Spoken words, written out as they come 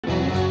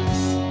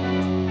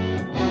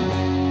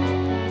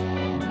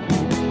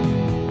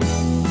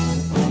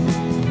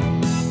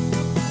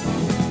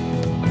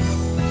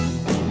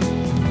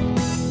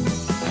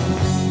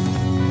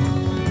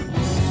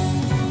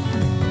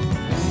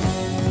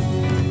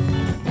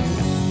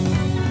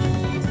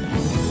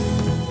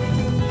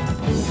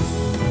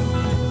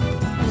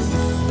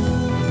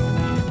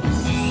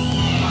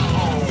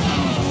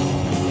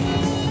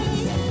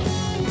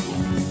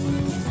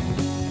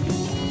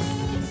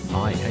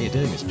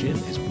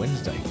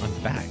Wednesday.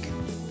 I'm back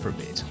for a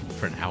bit,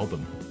 for an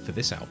album, for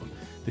this album.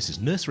 This is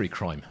Nursery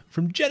Cryme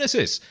from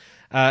Genesis.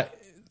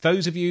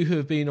 Those of you who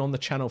have been on the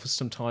channel for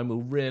some time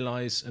will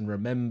realise and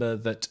remember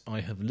that I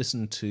have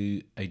listened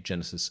to a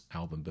Genesis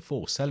album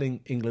before,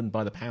 Selling England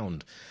by the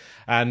Pound.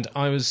 And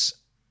I was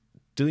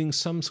doing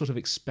some sort of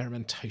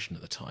experimentation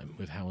at the time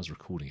with how I was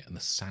recording it, and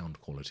the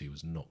sound quality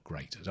was not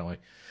great. So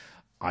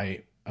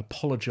I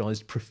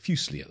apologised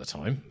profusely at the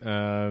time,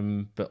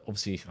 but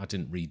obviously I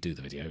didn't redo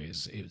the video. It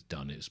was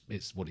done.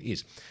 It's what it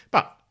is.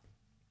 But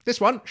this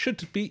one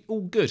should be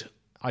all good,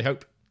 I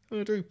hope.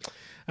 I do.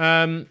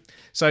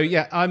 So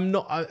yeah, I'm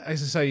not.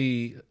 As I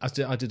say,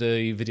 I did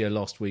a video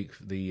last week,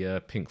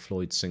 the Pink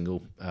Floyd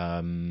single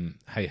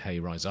 "Hey Hey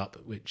Rise Up,"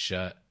 which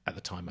at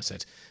the time I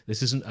said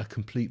this isn't a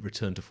complete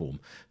return to form.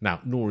 Now,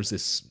 nor is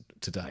this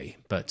today,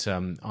 but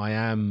I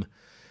am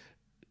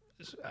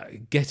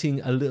getting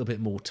a little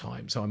bit more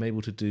time, so I'm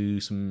able to do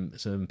some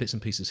bits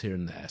and pieces here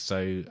and there.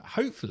 So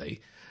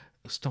hopefully,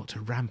 I'll start to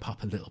ramp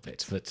up a little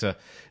bit. But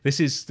this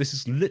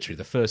is literally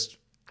the first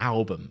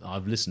album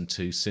I've listened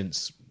to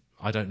since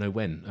I don't know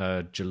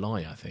when,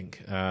 July, I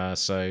think.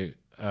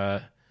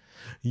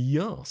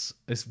 Yes,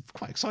 it's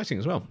quite exciting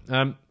as well.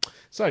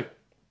 So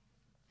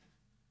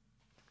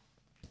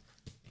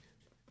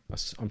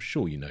I'm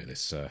sure you know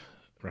this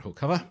record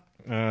cover.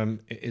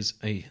 It is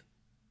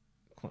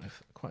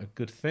quite a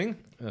good thing.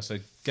 So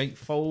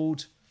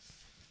gatefold.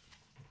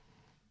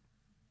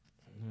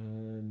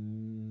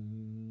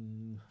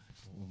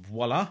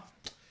 Voila.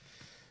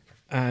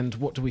 And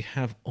what do we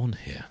have on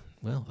here?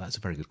 Well, that's a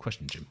very good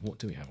question, Jim. What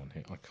do we have on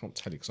here? I can't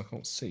tell you because I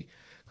can't see.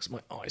 Because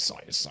my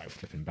eyesight is so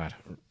flipping bad.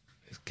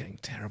 It's getting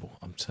terrible.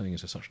 I'm turning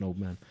into such an old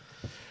man.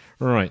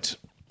 Right.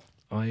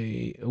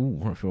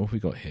 What have we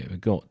got here?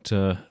 We've got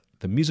the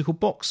musical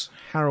box,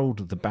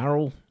 Harold the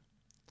Barrel,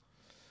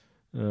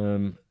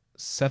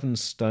 7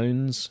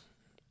 Stones,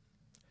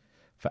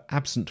 For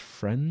Absent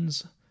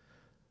Friends,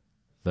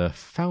 The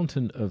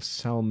Fountain of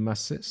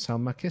Salmacis,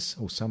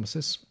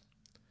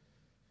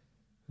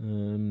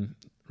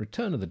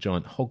 Return of the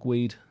Giant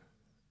Hogweed,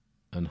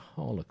 and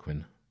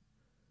Harlequin.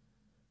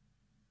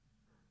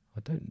 I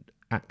don't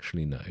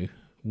actually know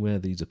where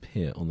these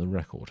appear on the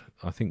record.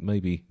 I think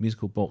maybe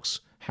musical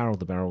box, Harold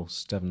the Barrel,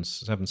 Seven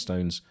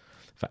Stones,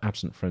 For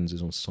Absent Friends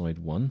is on side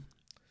 1.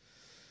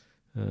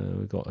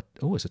 We've got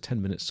it's a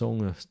 10-minute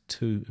song, a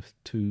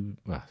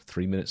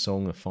 3-minute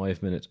song, a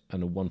 5-minute,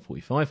 and a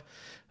 1:45.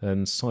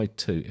 And side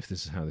 2, if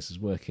this is how this is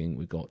working,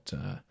 we've got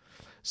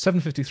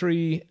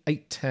 7:53,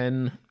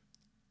 8:10,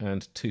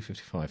 and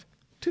 2:55.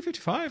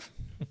 2:55?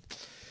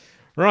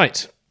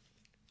 Right.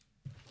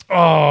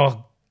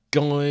 Oh,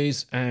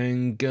 guys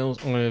and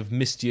girls, I have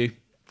missed you.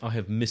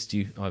 I've missed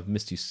you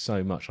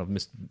so much. I've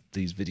missed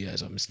these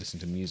videos. I've missed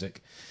listening to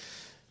music.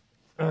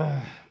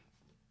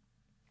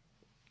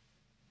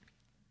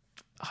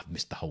 I've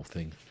missed the whole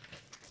thing.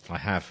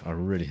 I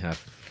really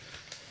have.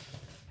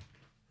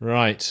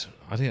 Right.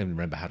 I don't even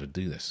remember how to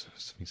do this.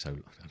 So,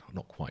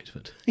 not quite,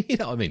 but you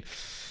know what I mean.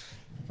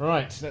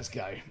 Right, let's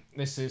go.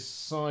 This is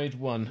side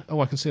 1. Oh,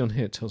 I can see on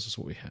here it tells us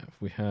what we have.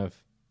 We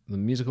have the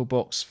musical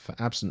box, For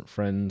Absent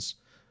Friends.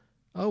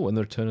 Oh, and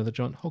The Return of the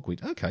Giant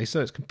Hogweed. Okay,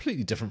 so it's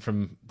completely different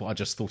from what I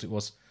just thought it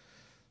was.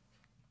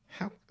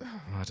 How?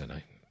 Oh, I don't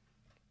know.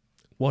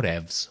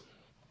 Whatevs.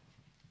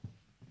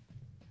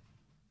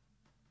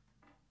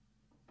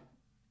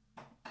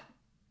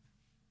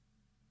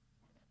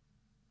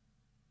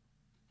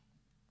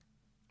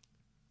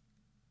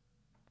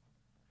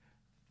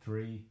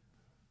 Three,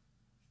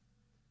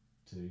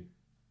 2,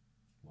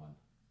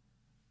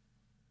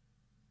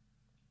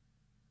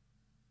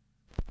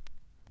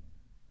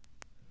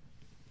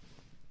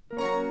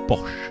 1.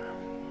 Bosh.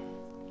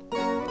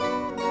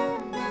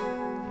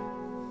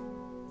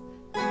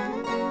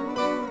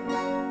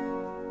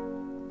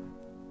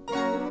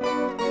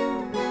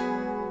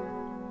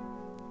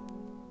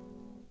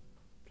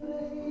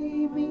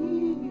 Play me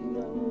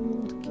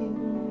old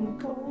King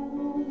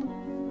Cole,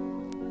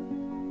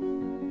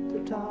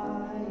 that I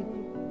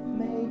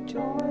may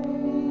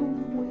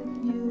join with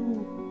you.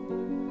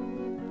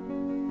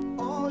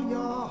 All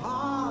your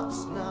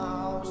hearts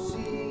now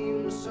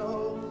seem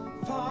so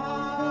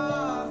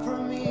far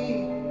from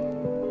me.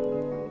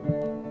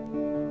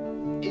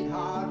 It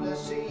hardly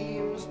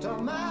seems to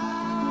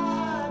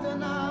matter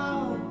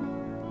now.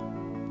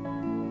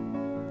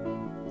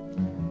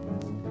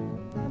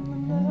 And the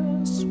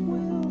nurse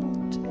will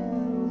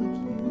tell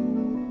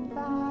you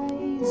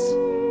lies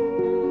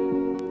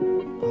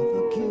of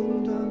a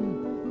kingdom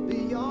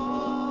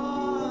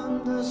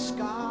beyond the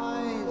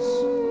skies.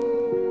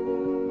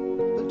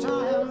 But I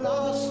am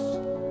lost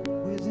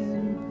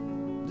within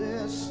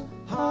this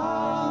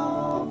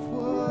half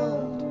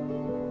world.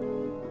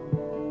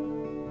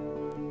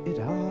 It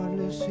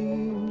hardly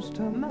seems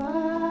to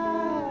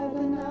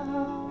matter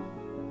now.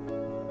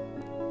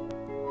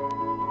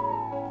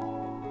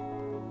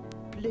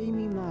 Play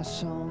me my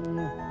song.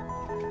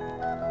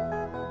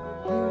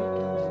 Here it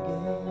comes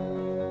again.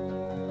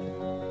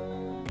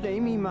 Play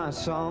me my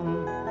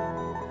song.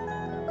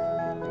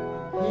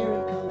 Here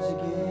it comes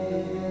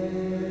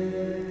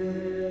again.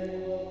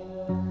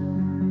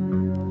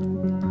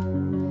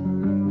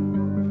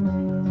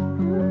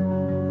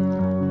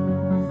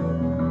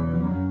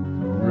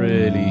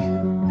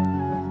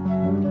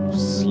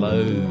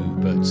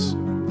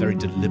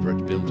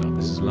 deliberate build-up.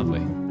 This is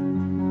lovely.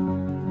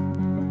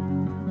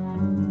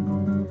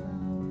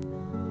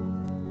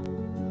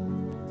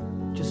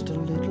 Just a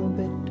little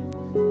bit.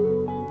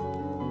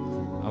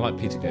 I like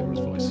Peter Gabriel's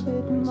voice. It's a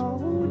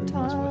really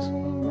nice voice.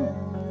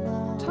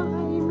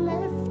 Time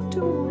left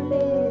to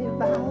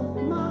live out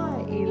my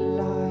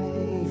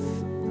life.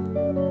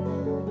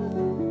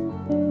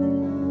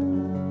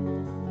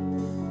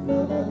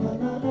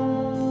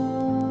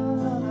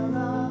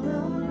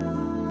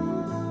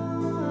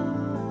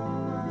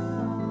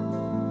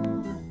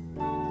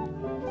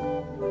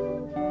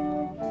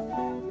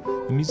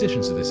 The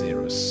musicians of this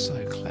era are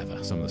so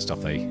clever, some of the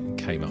stuff they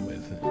came up with.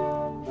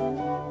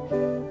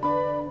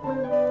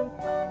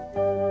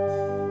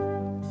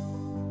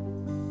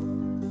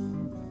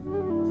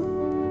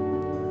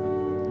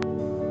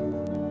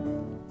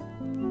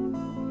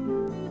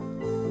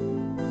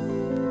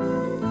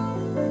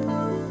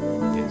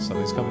 Yeah,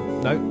 something's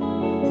coming. No,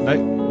 no,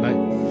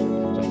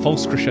 no. It's a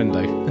false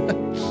crescendo.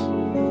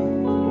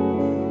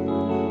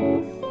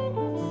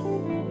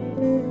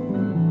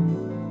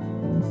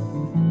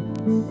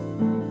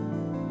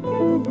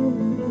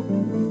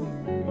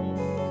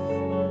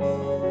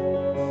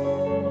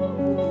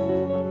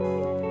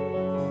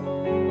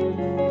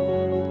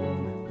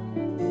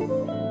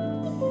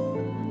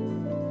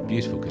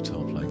 Beautiful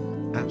guitar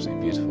playing,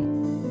 absolutely beautiful.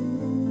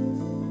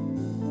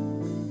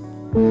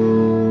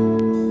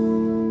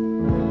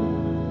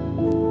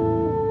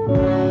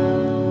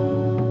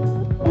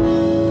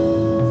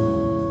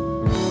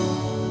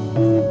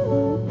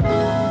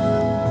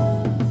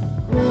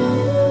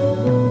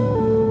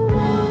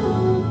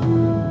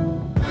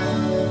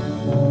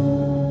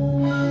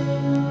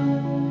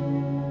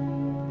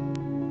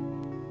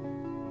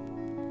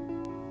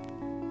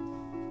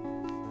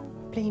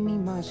 Play me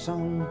my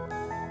song.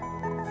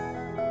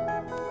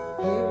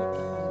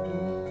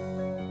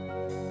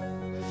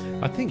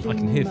 I think I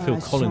can hear Phil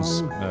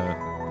Collins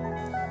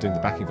doing the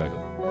backing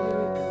vocal.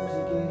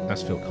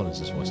 That's Phil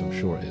Collins' voice, I'm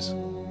sure it is.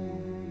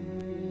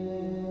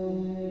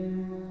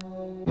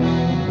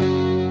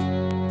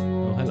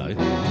 Oh, hello.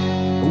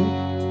 Ooh.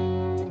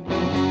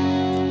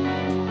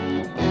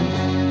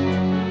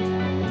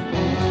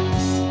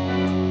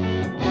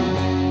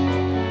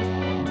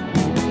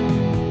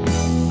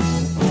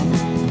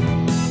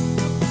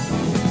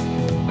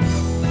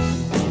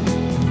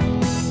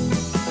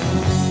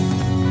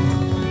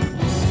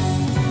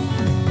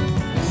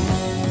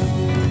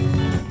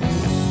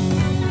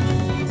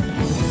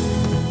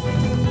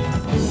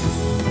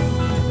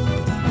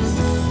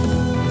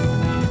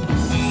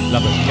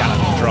 Love those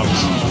galloping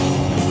drums.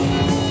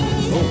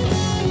 Oh.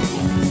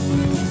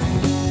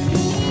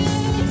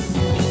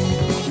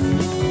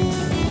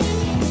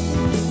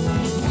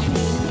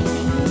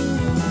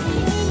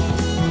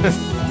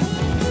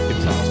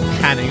 Guitars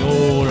panning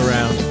all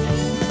around.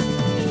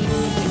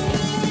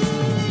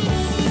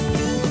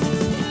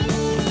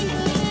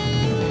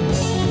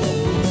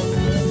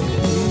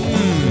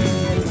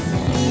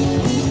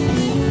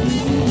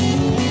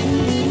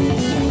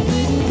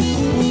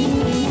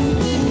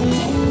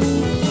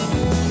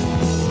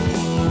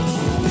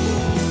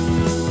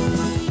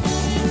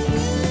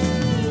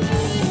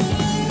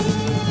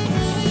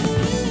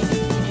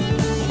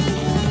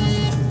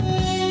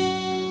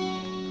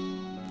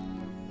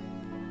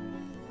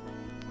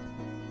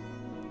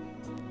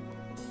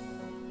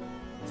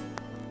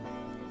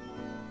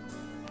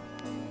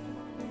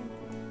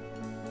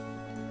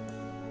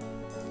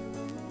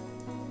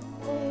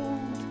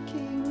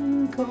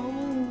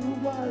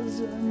 Was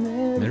a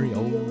Merry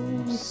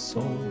old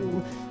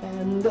soul.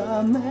 And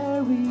a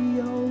merry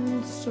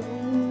old soul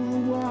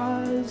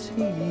was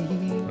he.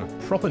 A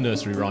proper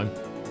nursery rhyme.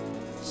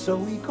 So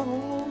he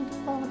called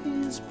for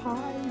his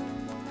pipe,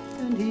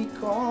 and he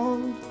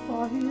called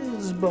for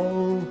his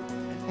bowl,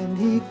 and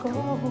he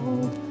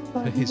called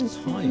for his his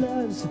pipe.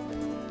 fiddlers.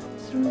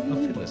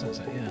 Oh, fiddlers, that's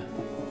it, yeah.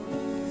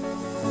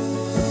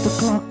 The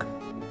clock,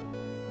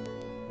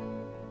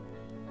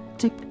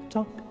 tick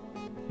tock,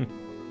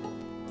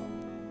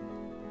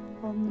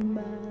 on the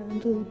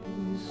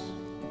mantelpiece,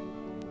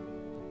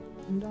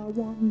 and I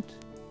want,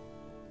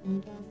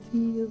 and I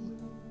feel,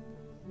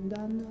 and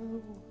I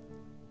know,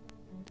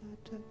 and I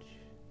touch.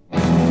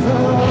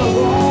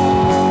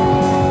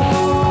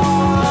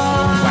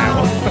 Wow.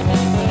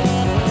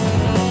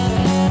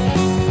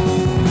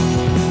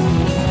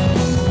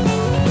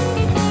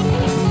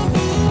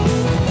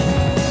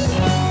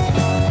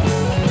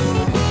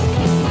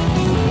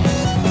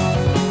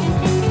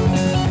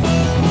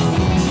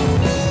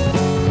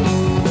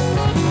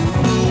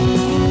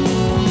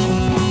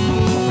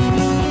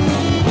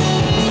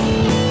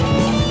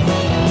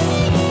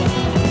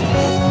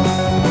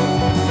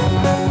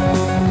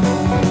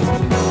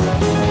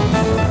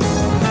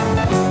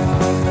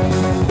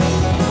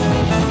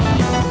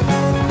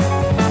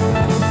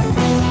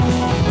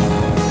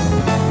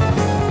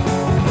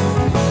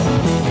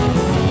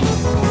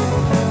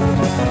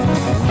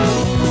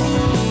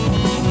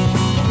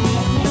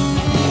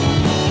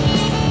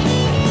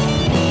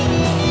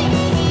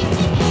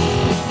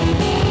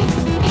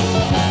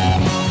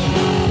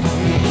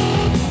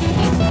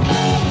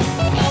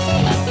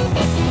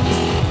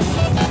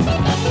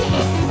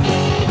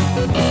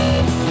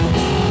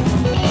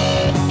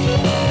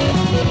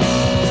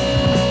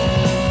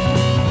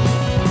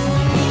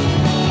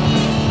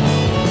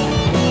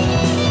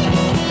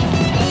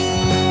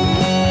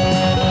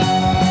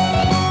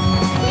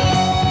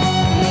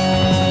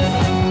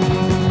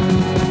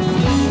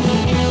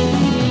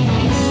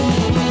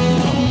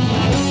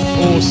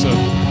 awesome.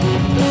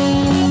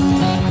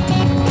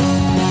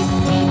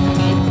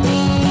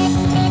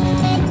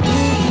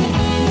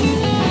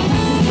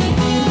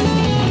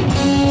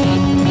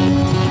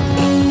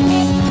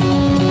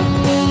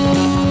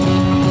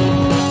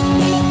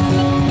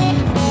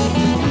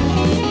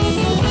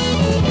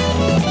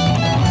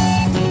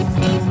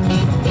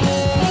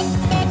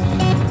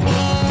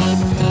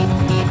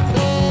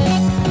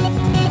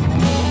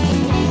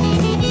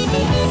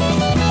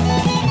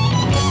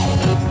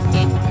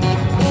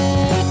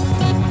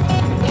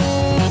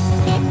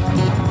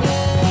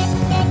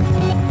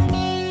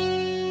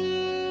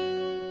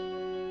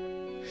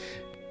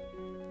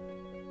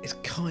 It's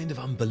kind of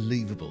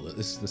unbelievable that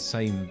this is the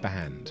same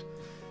band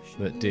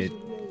that did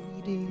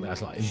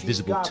that's like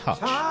Invisible Touch.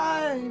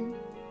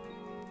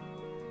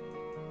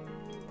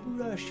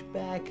 Brush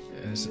back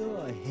It's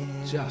your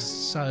hair.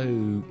 just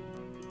so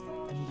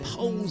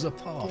poles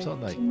apart,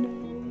 aren't they? To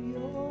know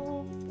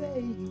your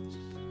face.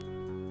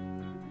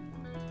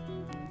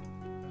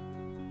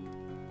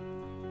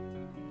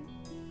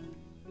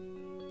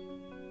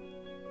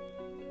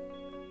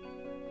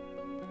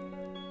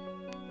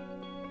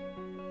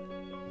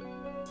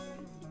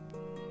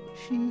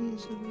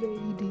 She's a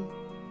lady,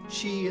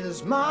 she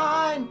is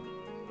mine.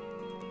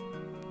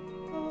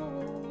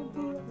 Oh,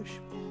 brush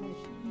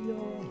back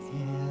your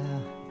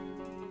hair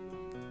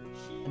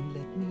and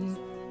let me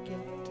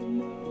get to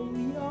know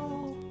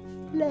your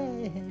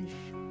flesh.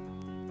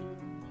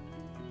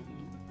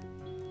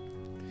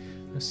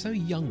 They're so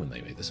young when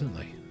they made this, aren't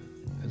they?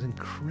 It's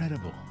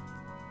incredible.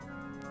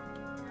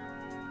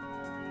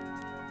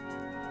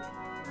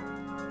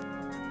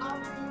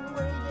 I've been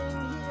waiting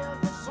here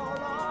for so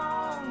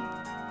long,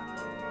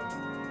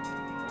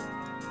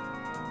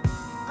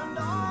 and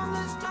all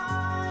this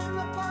time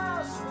that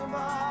passed me by,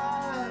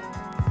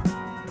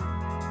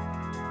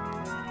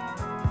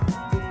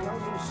 it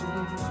doesn't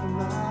seem to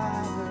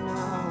matter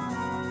now.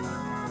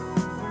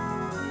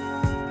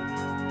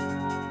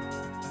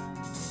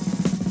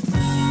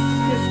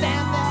 You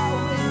stand there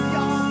with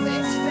your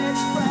fixed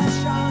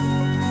expression,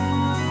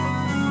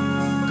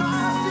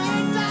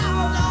 casting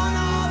doubt on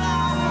all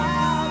I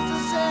have to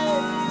say.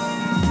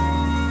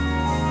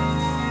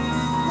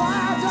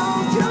 Why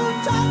don't you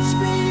touch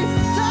me,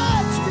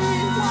 touch me?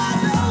 Why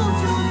don't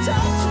you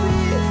touch me,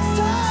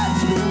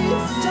 touch me,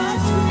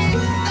 touch me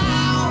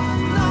now,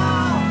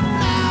 now,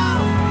 now,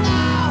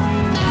 now,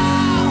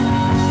 now,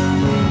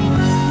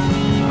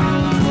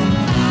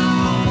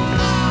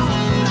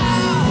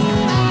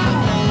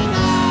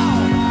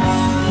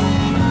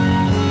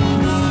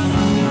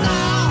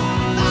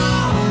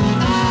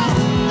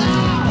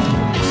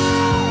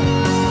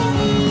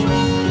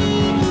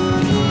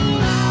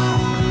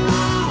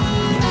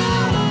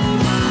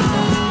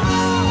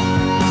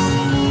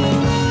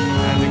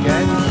 And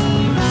again.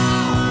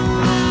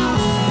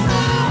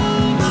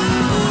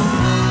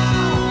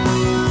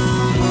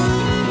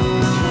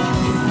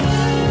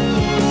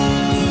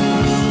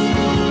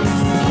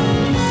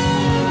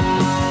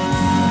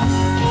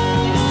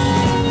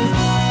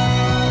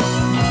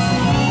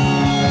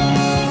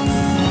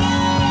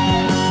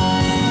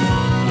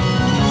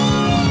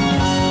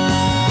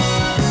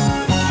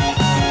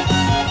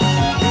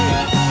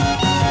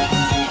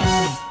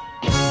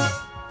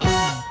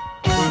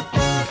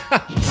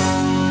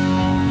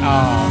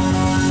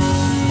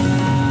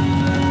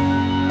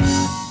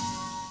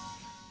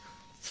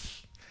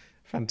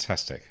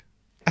 Fantastic.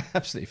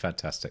 Absolutely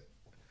fantastic.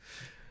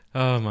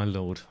 Oh, my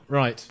lord.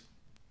 Right.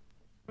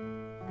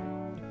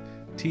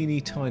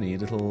 Teeny tiny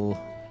little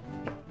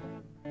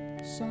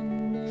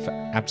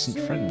absent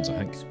friends, I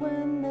think.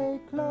 When they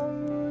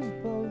close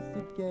both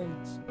the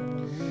gates, a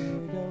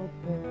widow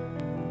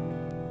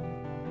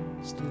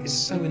pair. Still It's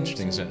so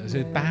interesting. So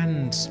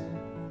bands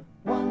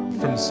from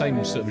the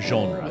same sort of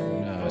genre,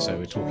 so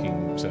we're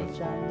talking sort of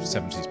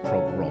 70s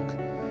prog rock,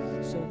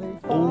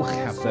 all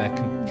have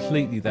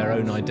completely their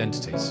own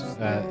identities.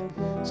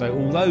 So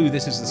although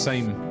this is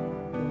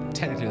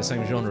technically the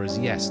same genre as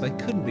Yes, they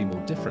couldn't be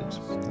more different.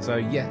 So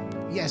yeah,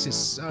 Yes is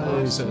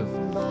so sort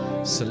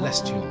of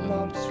celestial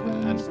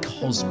and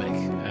cosmic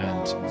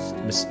and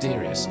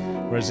mysterious,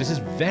 whereas this is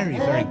very,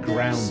 very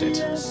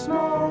grounded,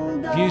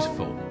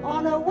 beautiful,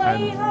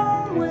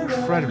 and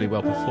incredibly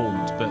well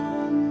performed, but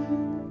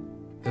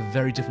a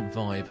very different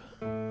vibe.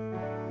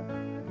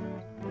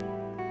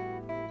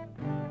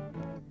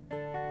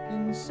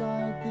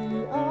 Inside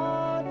the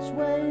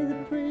archway, the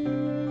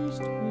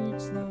priest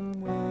greets them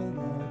with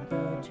a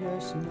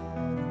courteous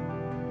nod.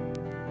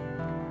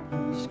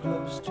 He's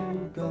close to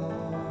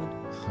God,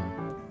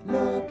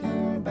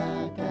 looking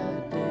back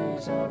at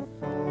days of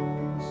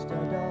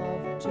fostered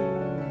of two.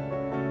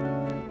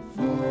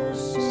 Fear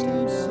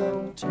seems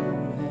so two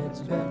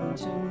heads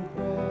bent in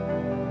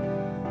prayer,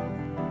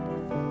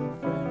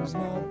 for friends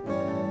not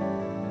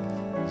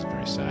there. It's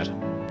very sad.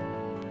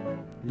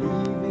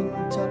 Leaving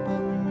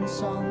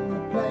tuppence on the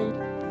plate,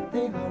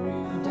 they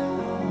hurry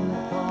down the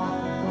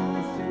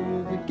path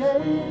and through the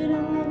gate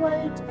and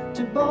wait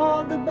to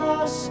board the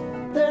bus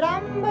that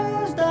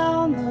ambers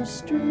down the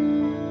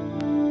street.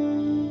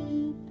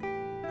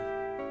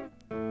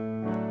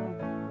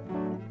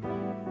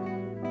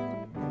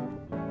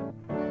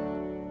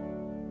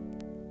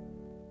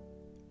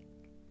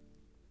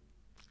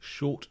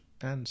 Short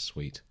and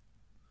sweet.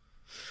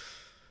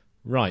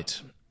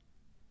 Right.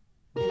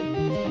 I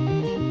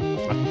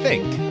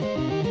think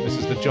this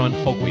is the giant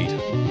hogweed.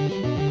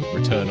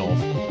 Return of.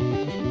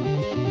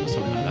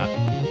 Something like that.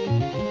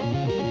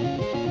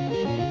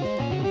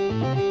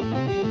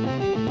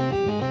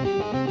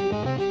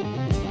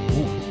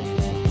 Ooh.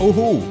 Oh!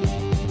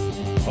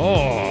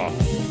 Oh!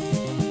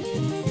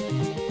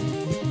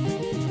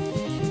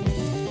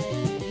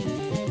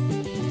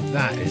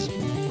 That is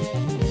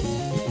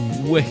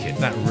wicked,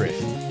 that riff.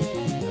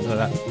 Look at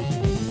that.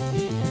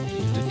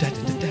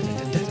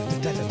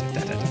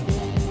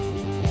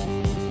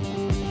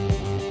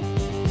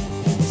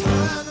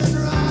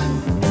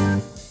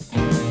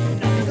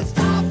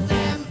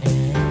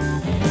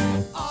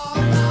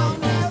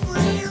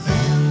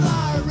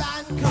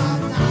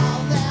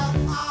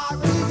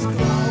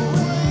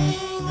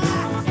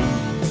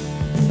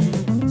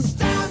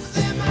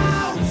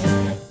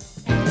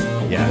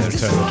 Yeah, they'll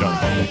turn the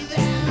jump on.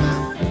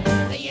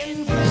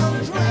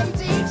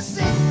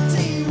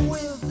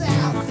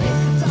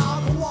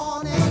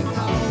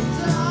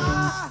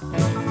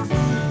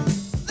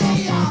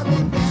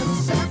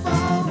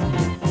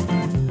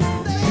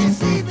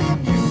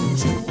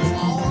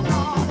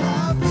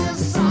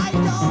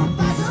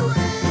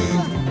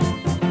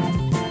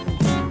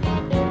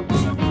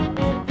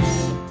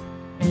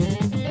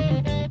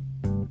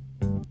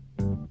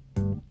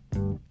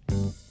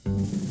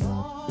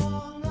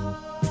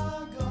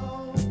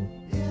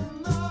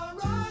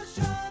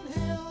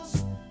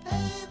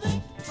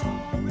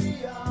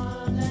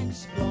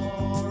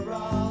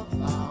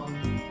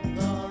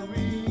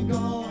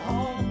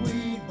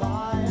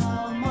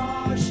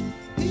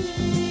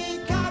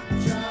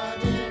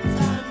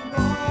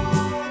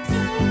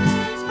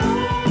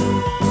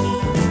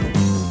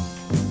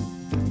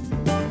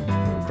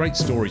 Great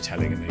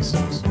storytelling in these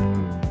songs.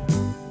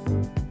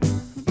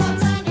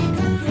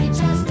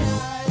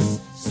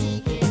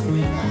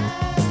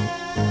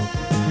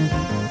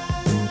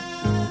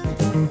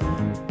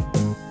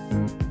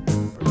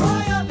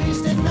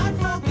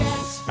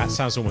 That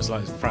sounds almost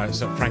like Frank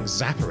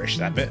Zappa-ish,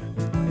 that bit.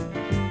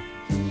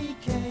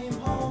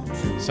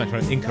 It's like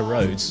from Inca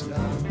Roads.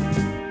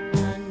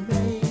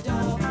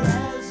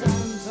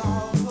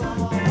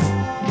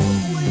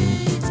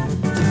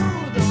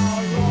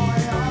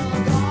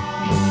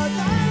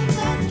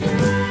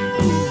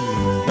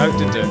 No,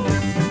 didn't do it.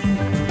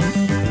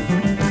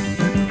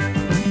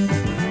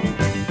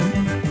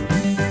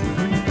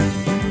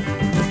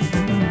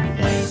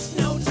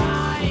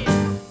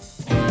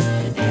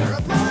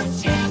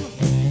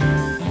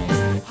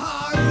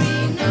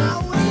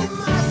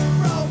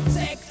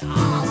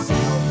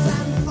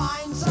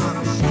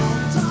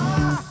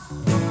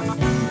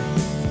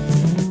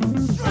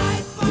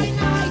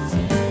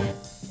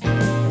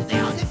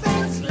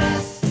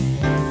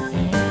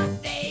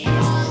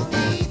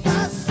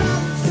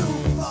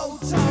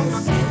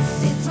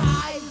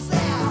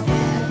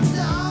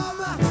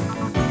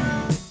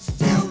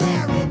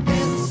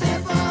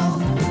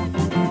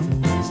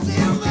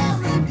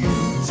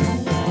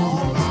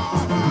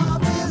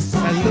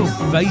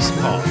 Bass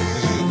part.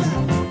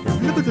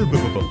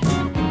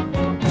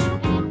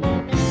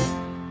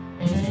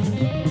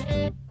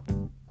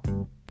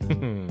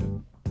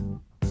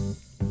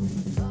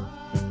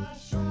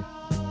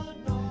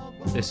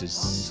 This is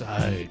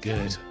so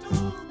good.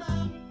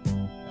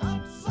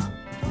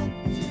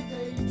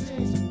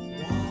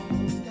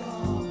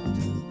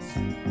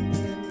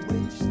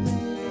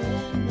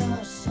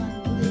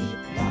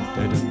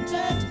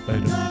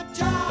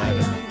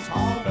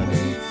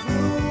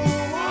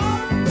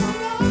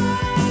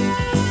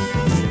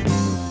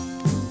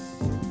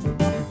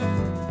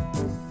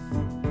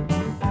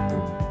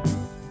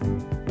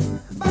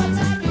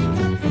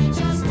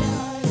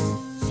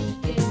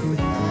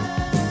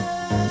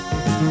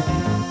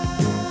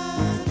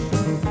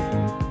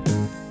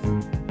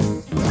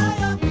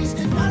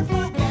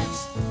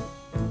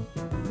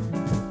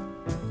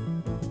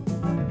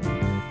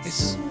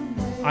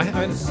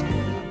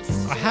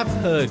 I have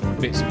heard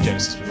bits of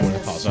Genesis before in the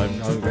past. I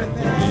won't really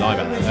lie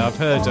about that. I've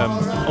heard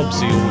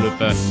obviously all of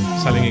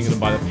Selling England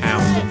by the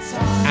Pound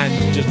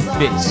and just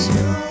bits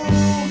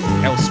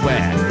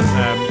elsewhere,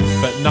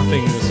 but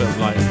nothing sort of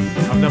like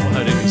I've never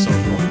heard any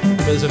song before.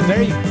 But there's a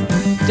very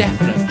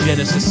definite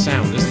Genesis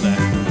sound, isn't there?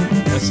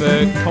 It's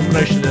a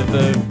combination of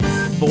the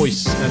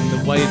voice and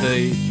the way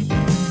the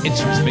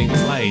instruments are being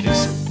played. It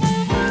just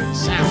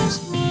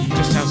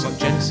sounds like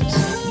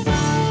Genesis.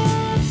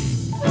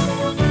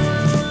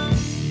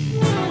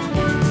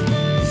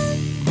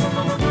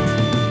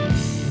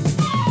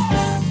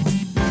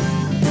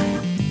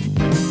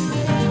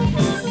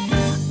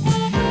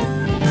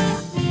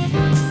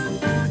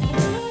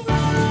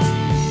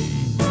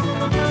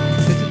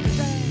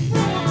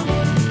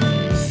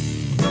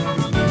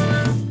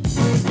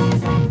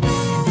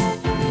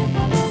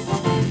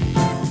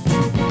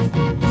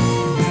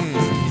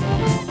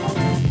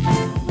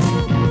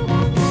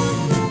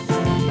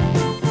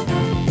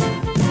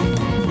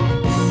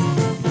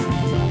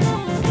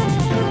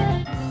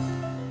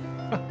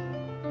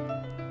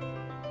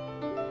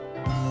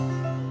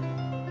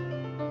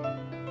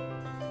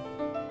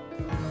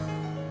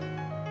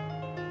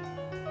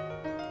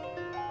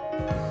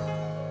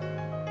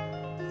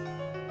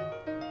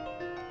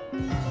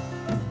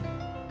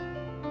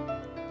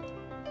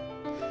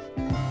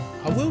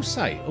 will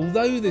say,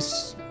 although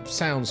this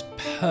sounds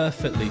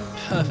perfectly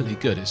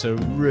good, it's a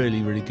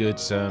really, really good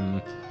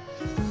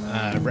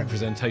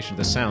representation of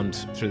the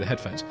sound through the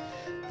headphones.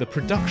 The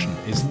production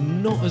is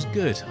not as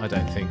good, I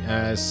don't think,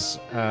 as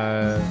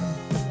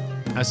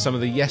some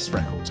of the Yes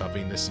records I've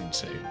been listening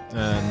to,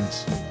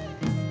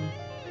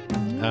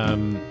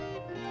 and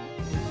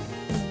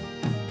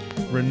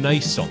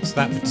Renaissance,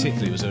 that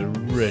particularly was a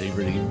really,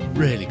 really,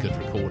 really good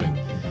recording.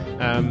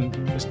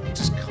 It's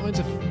just kind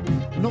of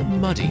not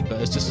muddy, but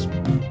it's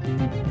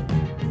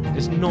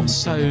not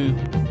so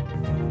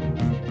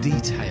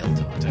detailed,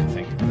 I don't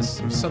think.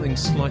 There's something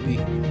slightly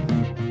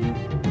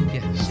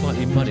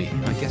muddy.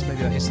 I guess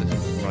maybe that is the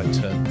right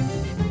term.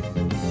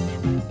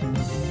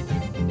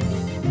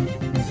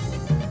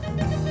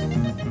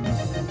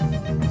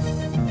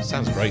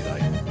 Sounds great though.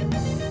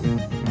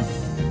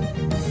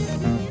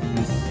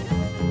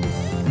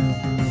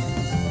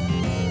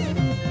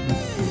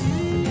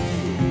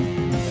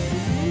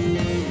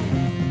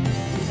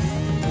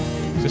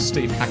 Just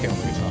Steve Hackett on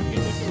the guitar here,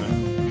 isn't it?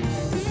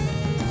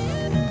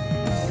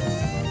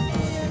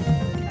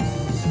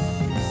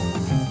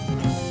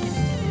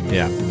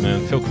 Yeah,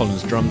 and Phil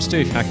Collins drums,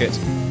 Steve Hackett,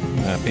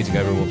 Peter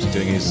Gabriel obviously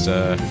doing his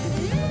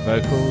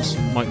vocals,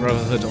 Mike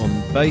Rutherford on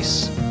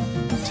bass,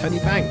 Tony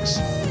Banks,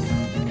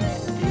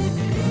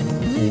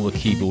 all the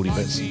keyboardy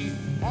bits.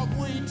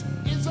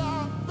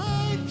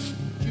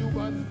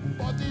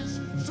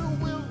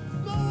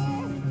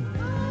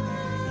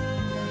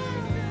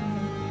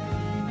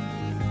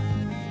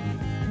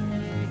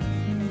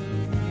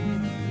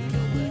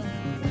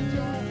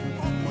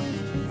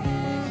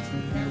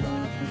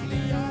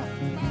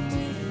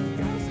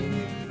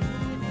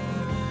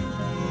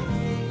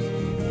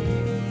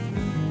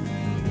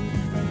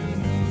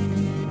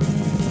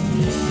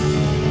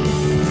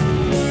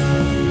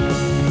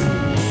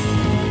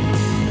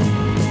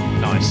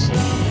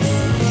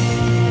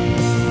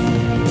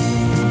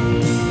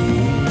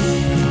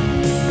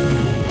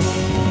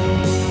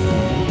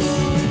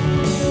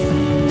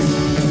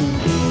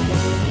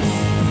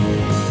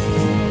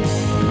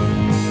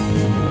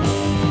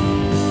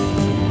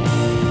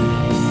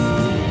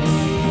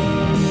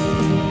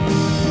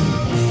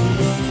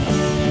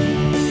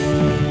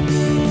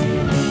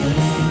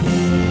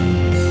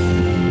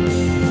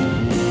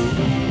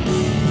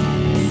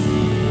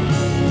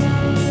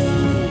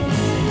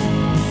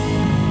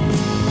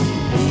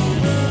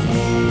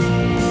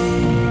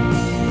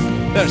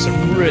 There are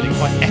some really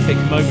quite epic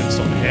moments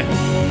on here,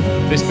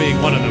 this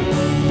being one of them.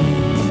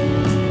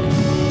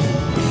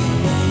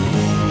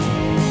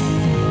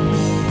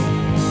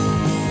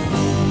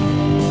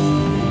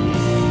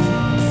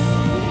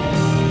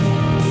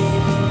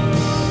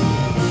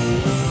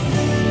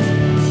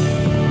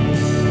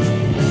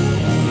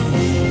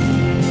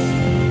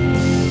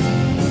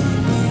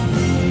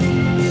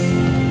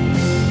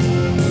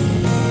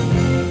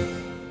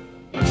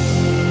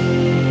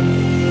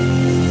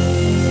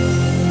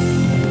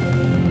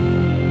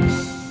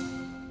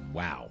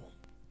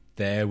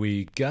 There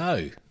we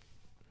go.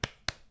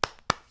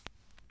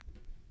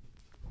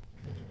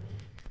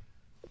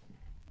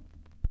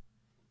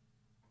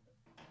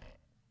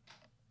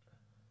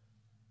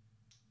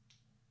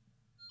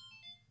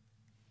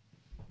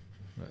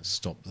 Let's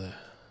stop there.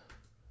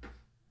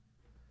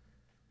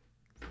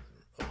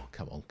 Oh,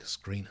 come on,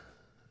 screen.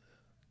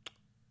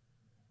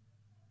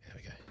 There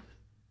we go.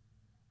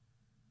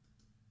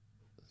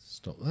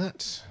 Stop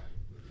that.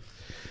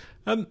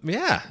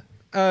 Yeah.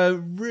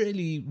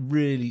 Really,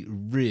 really,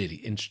 really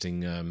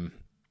interesting,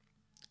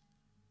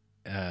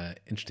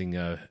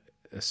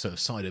 sort of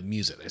side of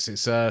music.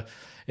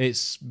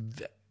 It's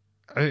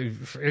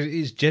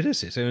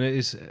Genesis. I mean,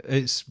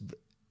 it's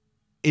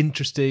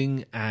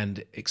interesting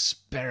and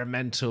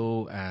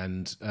experimental,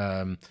 and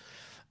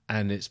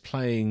it's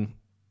playing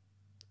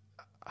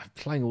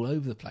all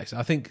over the place.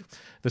 I think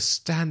the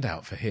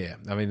standout for here,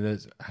 I mean,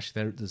 there's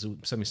so many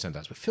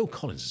standouts, but Phil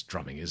Collins'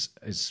 drumming is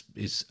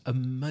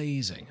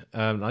amazing.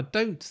 I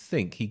don't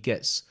think he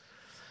gets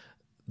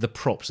the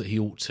props that he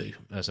ought to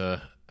as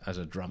a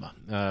drummer.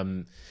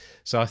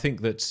 So I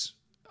think that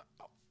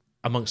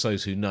amongst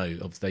those who know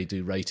of, they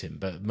do rate him,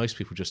 but most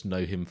people just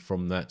know him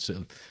from that sort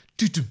of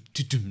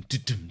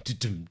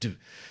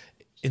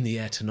in the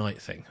air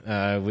tonight thing,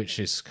 which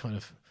is kind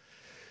of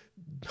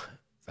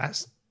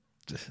that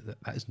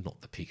is not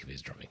the peak of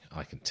his drumming,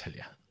 I can tell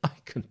you.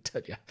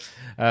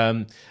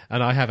 And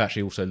I have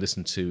actually also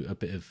listened to a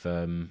bit of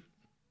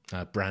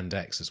Brand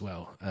X as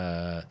well,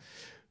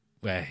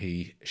 where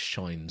he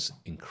shines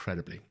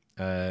incredibly.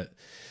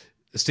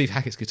 Steve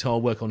Hackett's guitar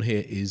work on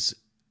here is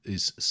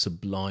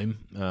sublime.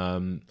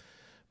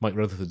 Mike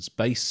Rutherford's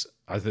bass,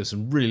 there's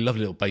some really lovely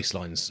little bass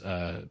lines,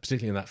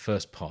 particularly in that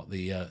first part.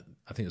 I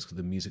think it's called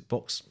the music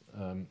box.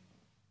 I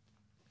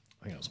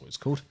think that's what it's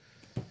called.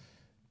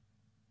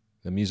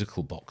 The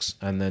musical box.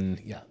 And then,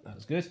 yeah, that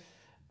was good.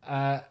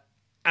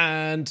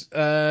 And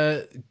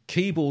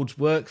keyboard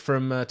work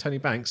from Tony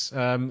Banks,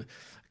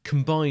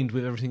 combined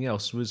with everything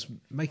else, was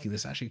making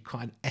this actually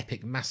quite an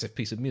epic, massive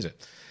piece of music.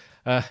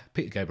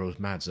 Peter Gabriel was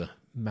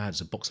mad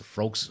as a box of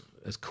frogs,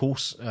 of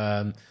course.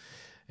 And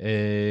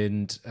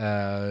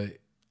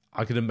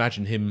I can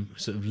imagine him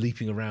sort of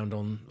leaping around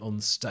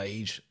on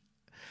stage,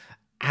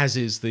 as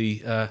is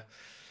the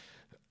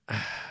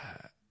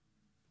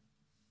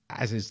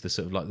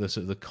sort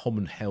of the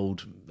common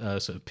held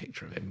sort of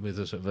picture of him, with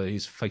a sort of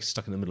his face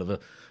stuck in the middle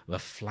of a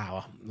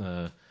flower,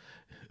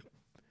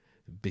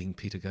 being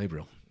Peter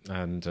Gabriel,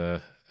 and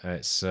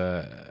it's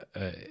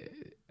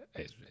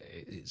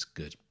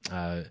good.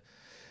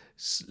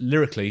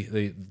 Lyrically,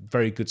 the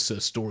very good sort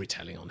of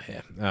storytelling on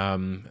here,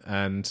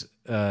 and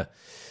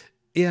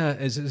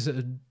it's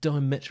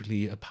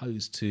diametrically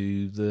opposed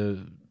to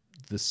the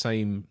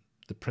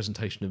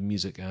presentation of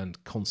music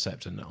and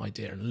concept and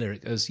idea and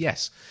lyric as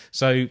Yes.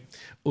 So,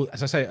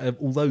 as I say,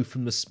 although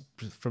from the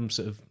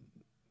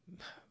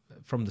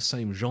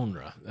same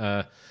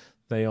genre,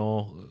 they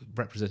are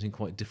representing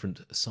quite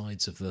different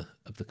sides of the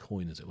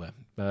coin, as it were.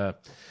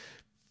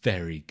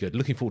 Very good.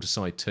 Looking forward to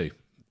side 2.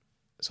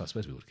 So I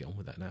suppose we ought to get on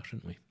with that now,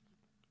 shouldn't we?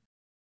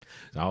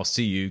 So I'll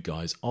see you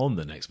guys on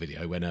the next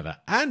video, whenever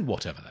and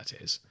whatever that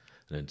is.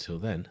 And until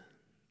then,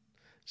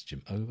 it's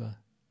Jim over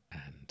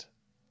and